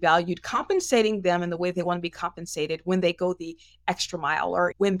to be valued, compensating them in the way they want to be compensated when they go the extra mile,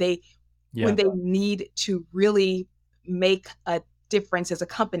 or when they need to really make a difference as a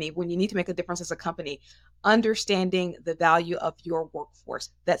company, when you need to make a difference as a company, understanding the value of your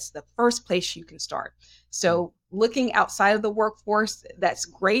workforce. That's the first place you can start. So looking outside of the workforce, that's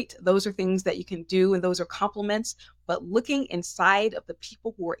great. Those are things that you can do, and those are compliments. But looking inside of the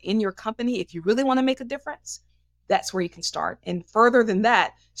people who are in your company, if you really want to make a difference, that's where you can start. And further than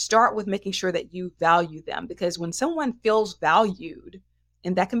that, start with making sure that you value them. Because when someone feels valued,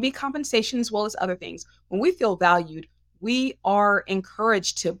 and that can be compensation as well as other things, when we feel valued, we are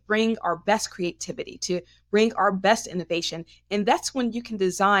encouraged to bring our best creativity, to bring our best innovation. And that's when you can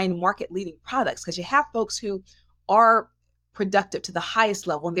design market leading products, because you have folks who are productive to the highest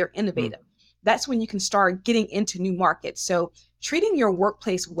level and they're innovative. That's when you can start getting into new markets. So treating your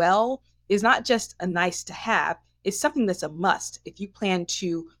workplace well is not just a nice to have, it's something that's a must if you plan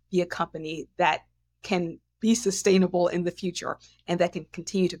to be a company that can be sustainable in the future and that can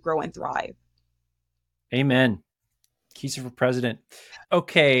continue to grow and thrive. Amen. Keesa for president.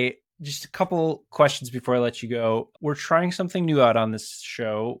 Okay, just a couple questions before I let you go. We're trying something new out on this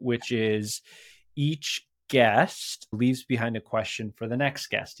show, which is each guest leaves behind a question for the next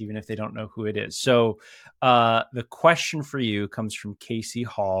guest, even if they don't know who it is. So the question for you comes from Casey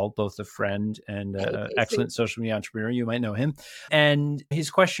Hall, both a friend and an excellent social media entrepreneur. You might know him. And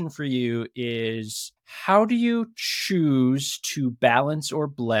his question for you is, how do you choose to balance or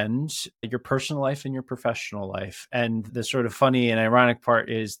blend your personal life and your professional life? And the sort of funny and ironic part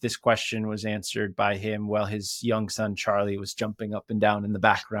is this question was answered by him while his young son, Charlie, was jumping up and down in the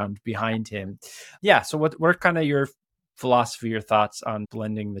background behind him. Yeah. So what are kind of your philosophy, your thoughts on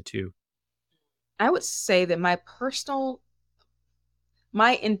blending the two? I would say that my personal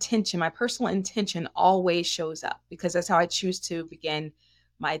intention always shows up because that's how I choose to begin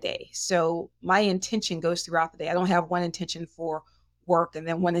my day. So my intention goes throughout the day. I don't have one intention for work and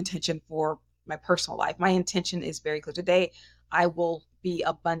then one intention for my personal life. My intention is very clear. Today, I will be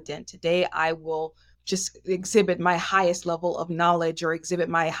abundant. Today, I will just exhibit my highest level of knowledge or exhibit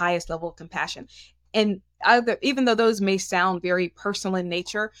my highest level of compassion. And even though those may sound very personal in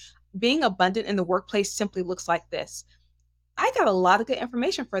nature, being abundant in the workplace simply looks like this. I got a lot of good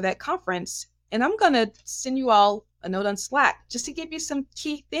information for that conference, and I'm going to send you all a note on Slack just to give you some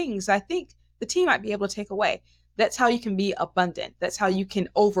key things I think the team might be able to take away. That's how you can be abundant. That's how you can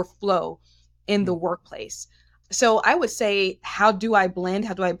overflow in the workplace. So I would say, how do I blend?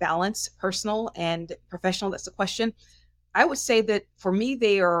 How do I balance personal and professional? That's the question. I would say that for me,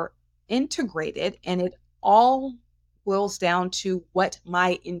 they are integrated, and it all boils down to what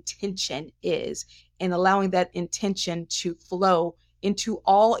my intention is and allowing that intention to flow into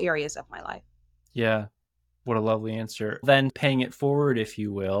all areas of my life. Yeah. What a lovely answer. Then paying it forward, if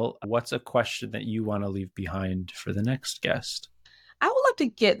you will, what's a question that you want to leave behind for the next guest? I would love to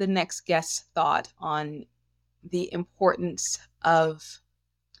get the next guest's thought on the importance of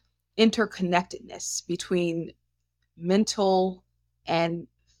interconnectedness between mental and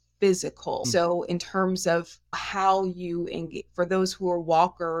physical. So in terms of how you engage, for those who are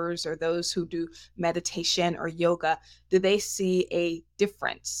walkers or those who do meditation or yoga, do they see a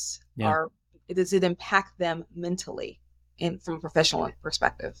difference? Yeah. Or does it impact them mentally and from a professional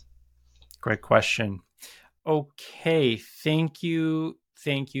perspective? Great question. Okay. Thank you.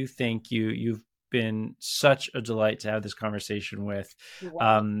 Thank you. Thank you. You've been such a delight to have this conversation with.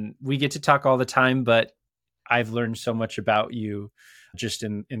 We get to talk all the time, but I've learned so much about you just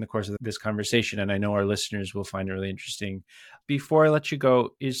in the course of this conversation, and I know our listeners will find it really interesting. Before I let you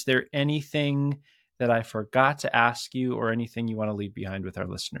go, is there anything that I forgot to ask you or anything you want to leave behind with our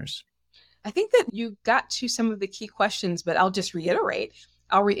listeners? I think that you got to some of the key questions, but I'll just reiterate.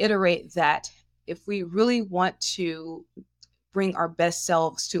 I'll reiterate that if we really want to bring our best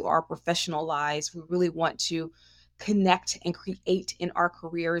selves to our professional lives, we really want to connect and create in our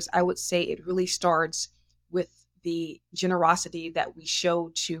careers, I would say it really starts with the generosity that we show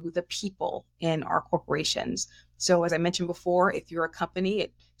to the people in our corporations. So, as I mentioned before, if you're a company,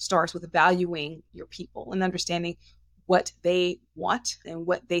 it starts with valuing your people and understanding what they want and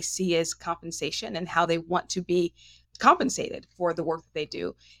what they see as compensation and how they want to be compensated for the work that they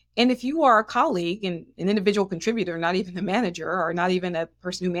do. And if you are a colleague and an individual contributor, not even a manager or not even a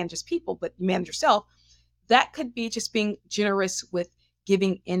person who manages people, but you manage yourself, that could be just being generous with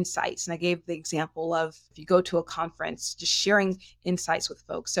giving insights. And I gave the example of if you go to a conference, just sharing insights with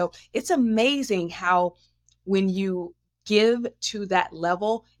folks. So it's amazing how when you give to that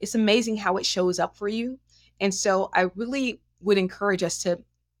level, it's amazing how it shows up for you. And so I really would encourage us to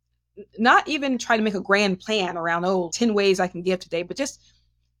not even try to make a grand plan around, 10 ways I can give today, but just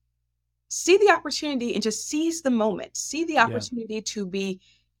see the opportunity and just seize the moment, see the opportunity to be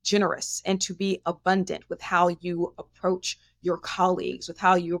generous and to be abundant with how you approach your colleagues, with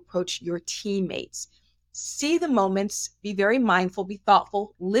how you approach your teammates. See the moments, be very mindful, be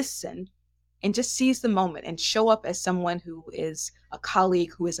thoughtful, listen, and just seize the moment and show up as someone who is a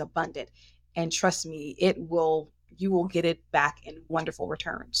colleague who is abundant. And trust me, you will get it back in wonderful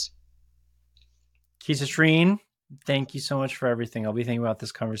returns. Keesa Schreane, thank you so much for everything. I'll be thinking about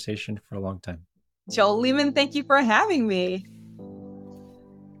this conversation for a long time. Joel Lehman, thank you for having me.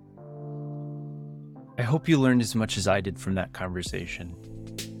 I hope you learned as much as I did from that conversation.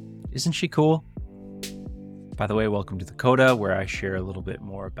 Isn't she cool? By the way, welcome to the Coda, where I share a little bit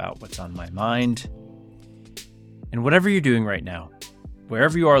more about what's on my mind. And whatever you're doing right now,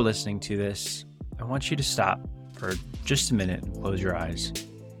 wherever you are listening to this, I want you to stop for just a minute and close your eyes.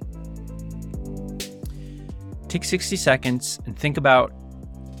 Take 60 seconds and think about,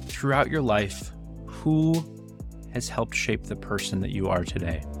 throughout your life, who has helped shape the person that you are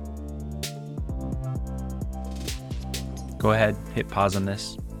today. Go ahead, hit pause on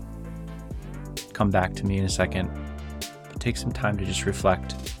this. Come back to me in a second. But take some time to just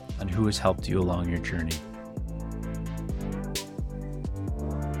reflect on who has helped you along your journey.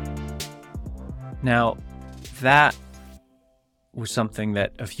 Now, that was something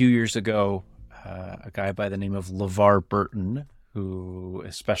that a few years ago, a guy by the name of LeVar Burton, who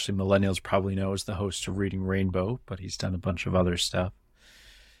especially millennials probably know as the host of Reading Rainbow, but he's done a bunch of other stuff.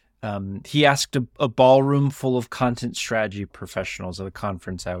 He asked a ballroom full of content strategy professionals at a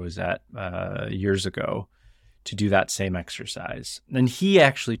conference I was at years ago to do that same exercise. And he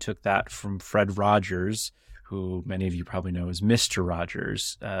actually took that from Fred Rogers, who many of you probably know as Mr.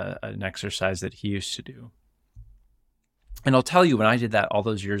 Rogers, an exercise that he used to do. And I'll tell you, when I did that all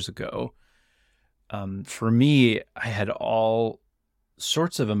those years ago, for me, I had all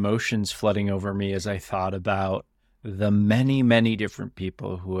sorts of emotions flooding over me as I thought about the many, many different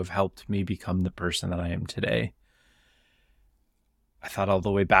people who have helped me become the person that I am today. I thought all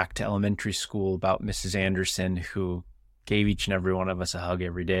the way back to elementary school about Mrs. Anderson, who gave each and every one of us a hug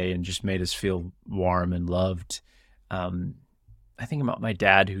every day and just made us feel warm and loved. I think about my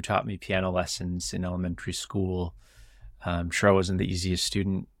dad, who taught me piano lessons in elementary school. I'm sure I wasn't the easiest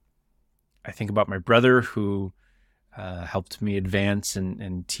student. I think about my brother, who helped me advance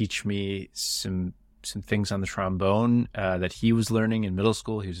and teach me some things on the trombone that he was learning in middle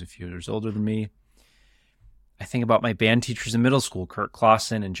school. He was a few years older than me. I think about my band teachers in middle school, Kurt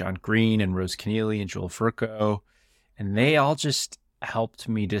Clausen and John Green and Rose Keneally and Joel Furco. And they all just helped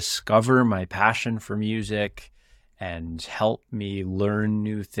me discover my passion for music and help me learn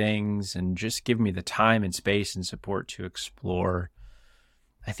new things and just give me the time and space and support to explore.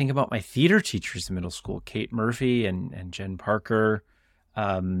 I think about my theater teachers in middle school, Kate Murphy and Jen Parker,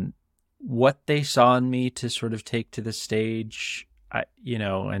 what they saw in me to sort of take to the stage,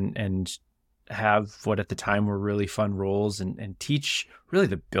 and have what at the time were really fun roles and teach really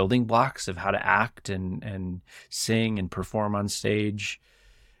the building blocks of how to act and sing and perform on stage.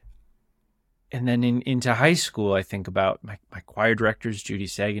 And then into high school, I think about my choir directors, Judy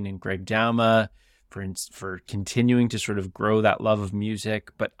Sagan and Greg Dauma, for continuing to sort of grow that love of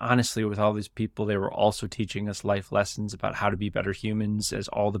music. But honestly, with all these people, they were also teaching us life lessons about how to be better humans, as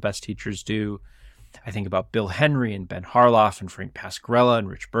all the best teachers do. I think about Bill Henry and Ben Harloff and Frank Pasquarella and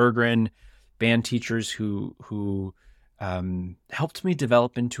Rich Berggren, band teachers who helped me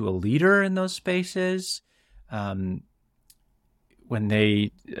develop into a leader in those spaces. When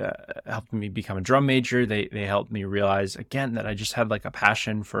they helped me become a drum major, they helped me realize, again, that I just had like a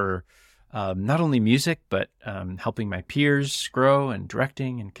passion for not only music, but helping my peers grow and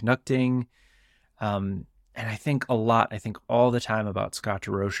directing and conducting. And I think all the time about Scott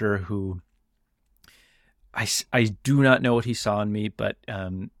DeRocher, who I do not know what he saw in me, but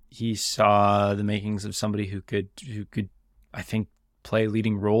he saw the makings of somebody who could, I think, play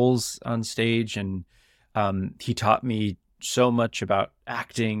leading roles on stage. And he taught me so much about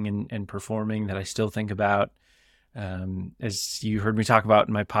acting and performing that I still think about. As you heard me talk about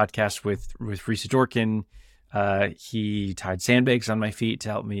in my podcast with Risa Dorkin, he tied sandbags on my feet to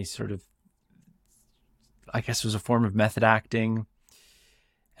help me sort of, I guess it was a form of method acting.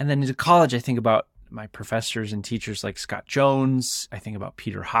 And then into college, I think about my professors and teachers like Scott Jones. I think about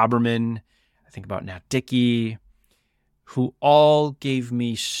Peter Haberman. I think about Nat Dickey, who all gave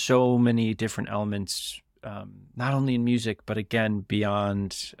me so many different elements, not only in music, but again,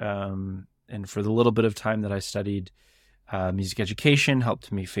 beyond. And for the little bit of time that I studied music education,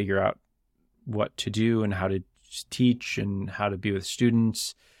 helped me figure out what to do and how to teach and how to be with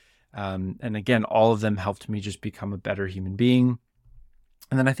students. And again, all of them helped me just become a better human being.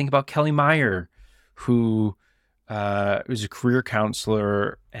 And then I think about Kelly Meyer, who was a career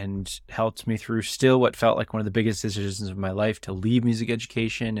counselor and helped me through still what felt like one of the biggest decisions of my life, to leave music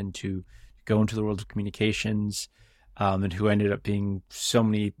education and to go into the world of communications, and who ended up being so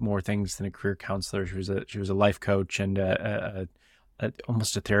many more things than a career counselor. She was a life coach and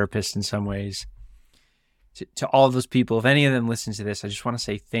almost a therapist in some ways. To all of those people, if any of them listen to this, I just want to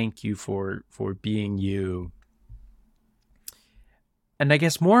say thank you for being you. And I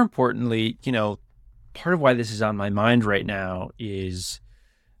guess more importantly, part of why this is on my mind right now is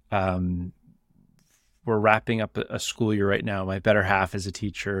we're wrapping up a school year right now. My better half is a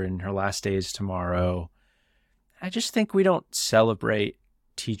teacher and her last day is tomorrow. I just think we don't celebrate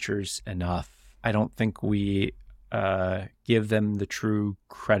teachers enough. I don't think we give them the true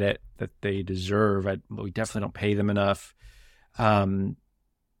credit that they deserve. We definitely don't pay them enough. But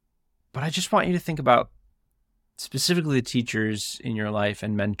I just want you to think about specifically the teachers in your life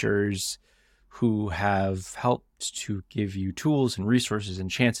and mentors who have helped to give you tools and resources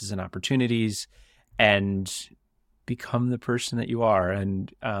and chances and opportunities and become the person that you are.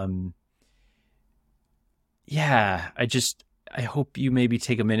 And I hope you maybe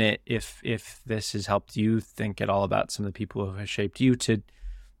take a minute, if this has helped you think at all about some of the people who have shaped you, to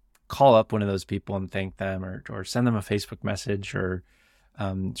call up one of those people and thank them, or send them a Facebook message, or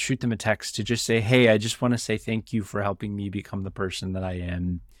shoot them a text to just say, hey, I just want to say thank you for helping me become the person that I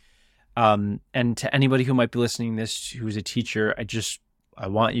am. And to anybody who might be listening to this who's a teacher, I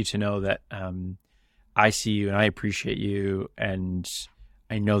want you to know that I see you and I appreciate you. And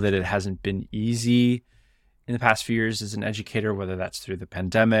I know that it hasn't been easy in the past few years as an educator, whether that's through the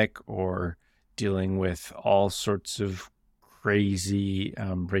pandemic or dealing with all sorts of crazy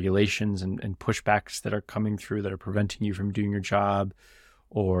regulations and pushbacks that are coming through that are preventing you from doing your job,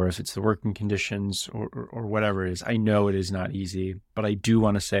 or if it's the working conditions or whatever it is. I know it is not easy, but I do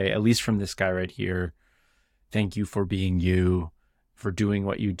want to say, at least from this guy right here, thank you for being you, for doing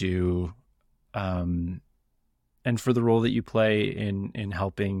what you do, and for the role that you play in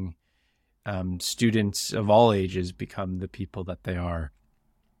helping students of all ages become the people that they are.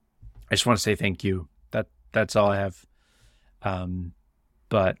 I just want to say thank you. That's all I have.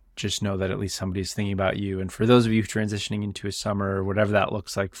 But just know that at least somebody's thinking about you. And for those of you transitioning into a summer, whatever that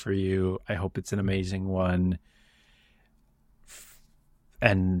looks like for you, I hope it's an amazing one.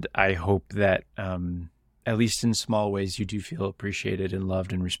 And I hope that, at least in small ways, you do feel appreciated and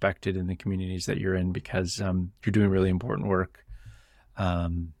loved and respected in the communities that you're in, because you're doing really important work.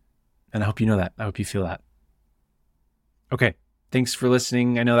 And I hope you know that. I hope you feel that. Okay. Thanks for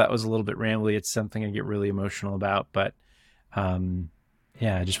listening. I know that was a little bit rambly. It's something I get really emotional about, but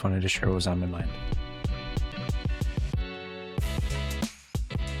I just wanted to share what was on my mind.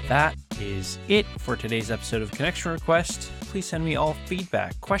 That is it for today's episode of Connection Request. Please send me all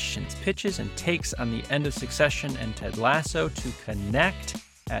feedback, questions, pitches, and takes on The End of Succession and Ted Lasso to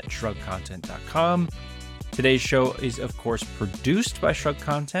connect@shrugcontent.com. Today's show is, of course, produced by Shrug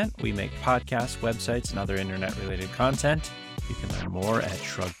Content. We make podcasts, websites, and other internet-related content. You can learn more at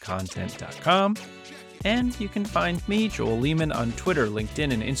shrugcontent.com. And you can find me, Joel Lehman, on Twitter,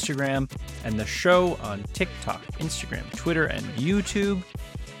 LinkedIn, and Instagram, and the show on TikTok, Instagram, Twitter, and YouTube.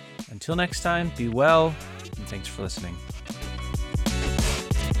 Until next time, be well, and thanks for listening.